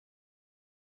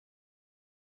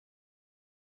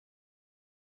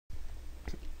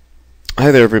Hi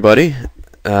there, everybody.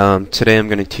 Today I'm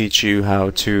going to teach you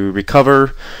how to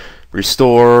recover,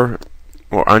 restore,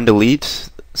 or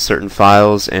undelete certain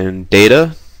files and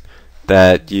data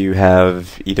that you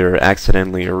have either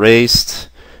accidentally erased,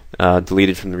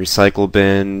 deleted from the recycle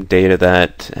bin, data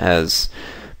that has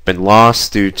been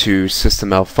lost due to system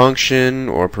malfunction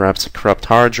or perhaps a corrupt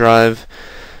hard drive,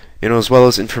 as well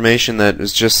as information that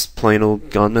is just plain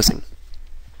old gone missing.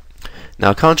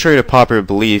 Now, contrary to popular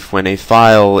belief, when a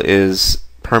file is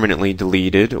permanently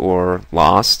deleted or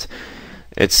lost,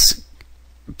 it's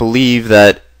believed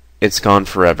that it's gone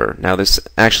forever. Now, this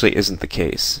actually isn't the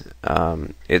case.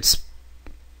 It's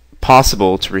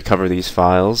possible to recover these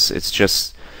files. It's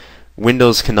just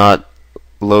Windows cannot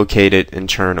locate it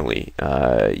internally.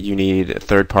 You need a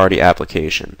third-party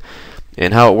application.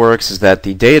 And how it works is that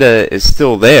the data is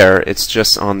still there. It's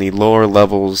just on the lower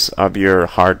levels of your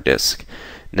hard disk.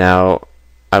 Now,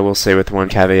 I will say with one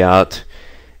caveat,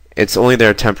 it's only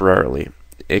there temporarily.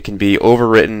 It can be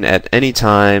overwritten at any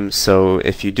time, so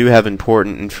if you do have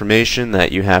important information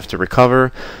that you have to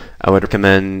recover, I would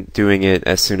recommend doing it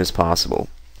as soon as possible.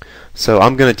 So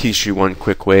I'm going to teach you one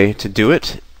quick way to do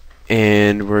it,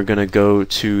 and we're going to go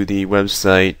to the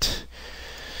website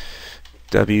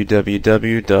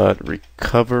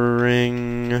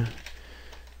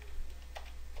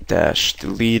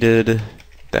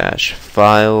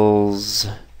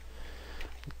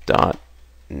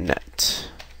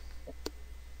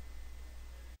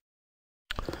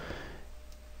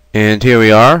And here we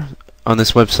are. On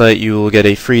this website you will get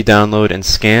a free download and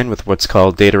scan with what's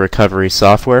called data recovery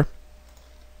software.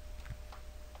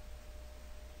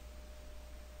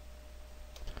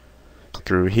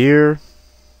 Through here.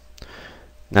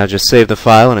 Now just save the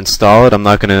file and install it. I'm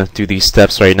not going to do these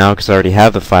steps right now because I already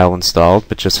have the file installed,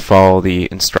 but just follow the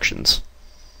instructions.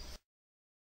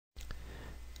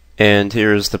 And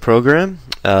here's the program.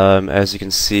 As you can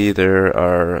see, there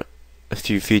are a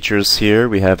few features here.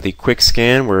 We have the quick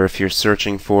scan, where if you're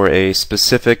searching for a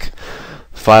specific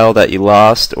file that you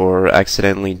lost or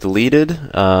accidentally deleted,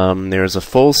 there's a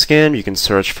full scan. You can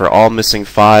search for all missing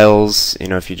files.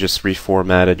 If you just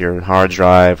reformatted your hard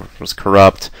drive, or was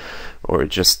corrupt, or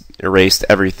just erased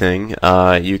everything,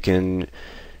 you can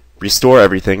restore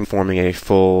everything, forming a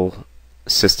full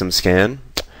system scan.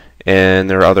 And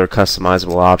there are other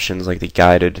customizable options like the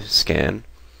guided scan.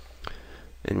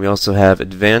 And we also have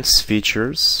advanced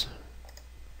features.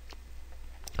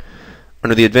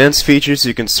 Under the advanced features,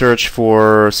 you can search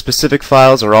for specific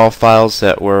files or all files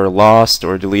that were lost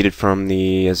or deleted from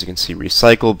the, as you can see,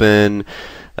 recycle bin,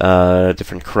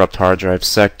 different corrupt hard drive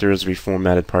sectors,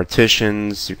 reformatted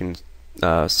partitions. You can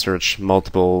search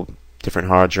multiple different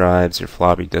hard drives, your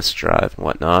floppy disk drive, and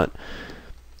whatnot.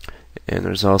 And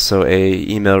there's also a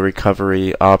email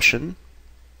recovery option.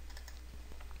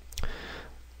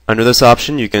 Under this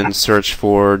option, you can search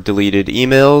for deleted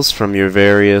emails from your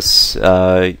various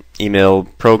email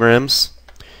programs.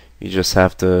 You just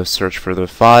have to search for the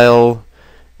file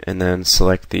and then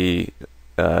select the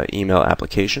email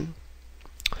application.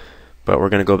 But we're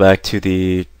going to go back to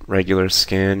the regular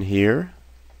scan here.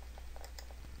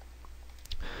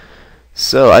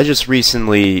 So I just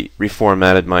recently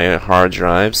reformatted my hard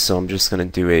drive, so I'm just going to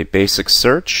do a basic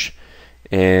search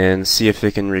and see if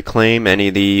it can reclaim any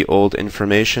of the old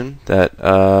information that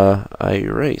I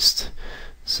erased.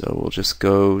 So we'll just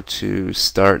go to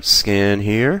Start Scan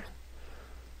here.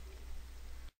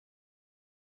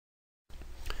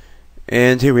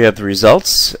 And here we have the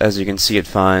results. As you can see, it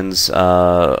finds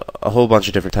a whole bunch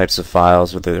of different types of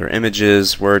files, whether they're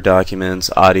images, Word documents,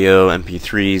 audio,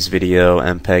 MP3s, video,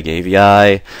 MPEG,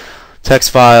 AVI,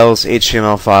 text files,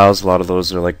 HTML files. A lot of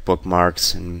those are like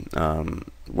bookmarks and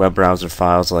web browser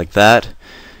files like that.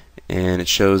 And it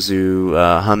shows you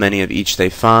how many of each they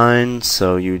find.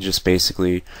 So you just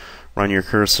basically run your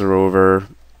cursor over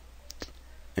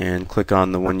and click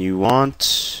on the one you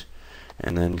want,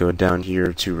 and then go down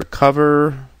here to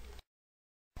recover,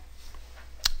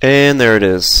 and there it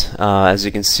is. As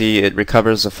you can see, it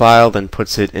recovers a file, then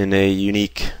puts it in a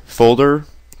unique folder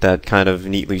that kind of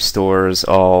neatly stores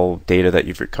all data that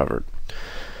you've recovered.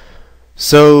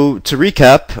 So to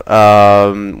recap,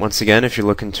 once again, if you're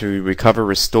looking to recover,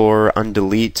 restore,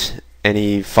 undelete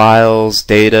any files,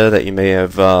 data that you may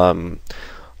have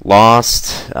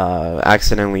lost,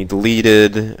 accidentally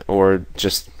deleted, or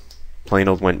just plain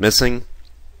old went missing,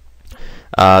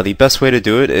 the best way to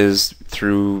do it is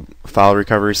through file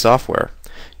recovery software.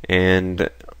 And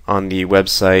on the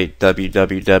website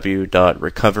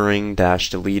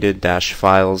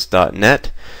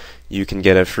www.recovering-deleted-files.net, you can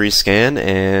get a free scan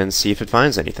and see if it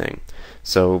finds anything.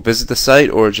 So visit the site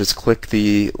or just click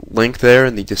the link there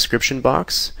in the description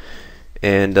box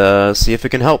and see if it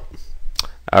can help.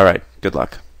 Alright, good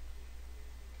luck.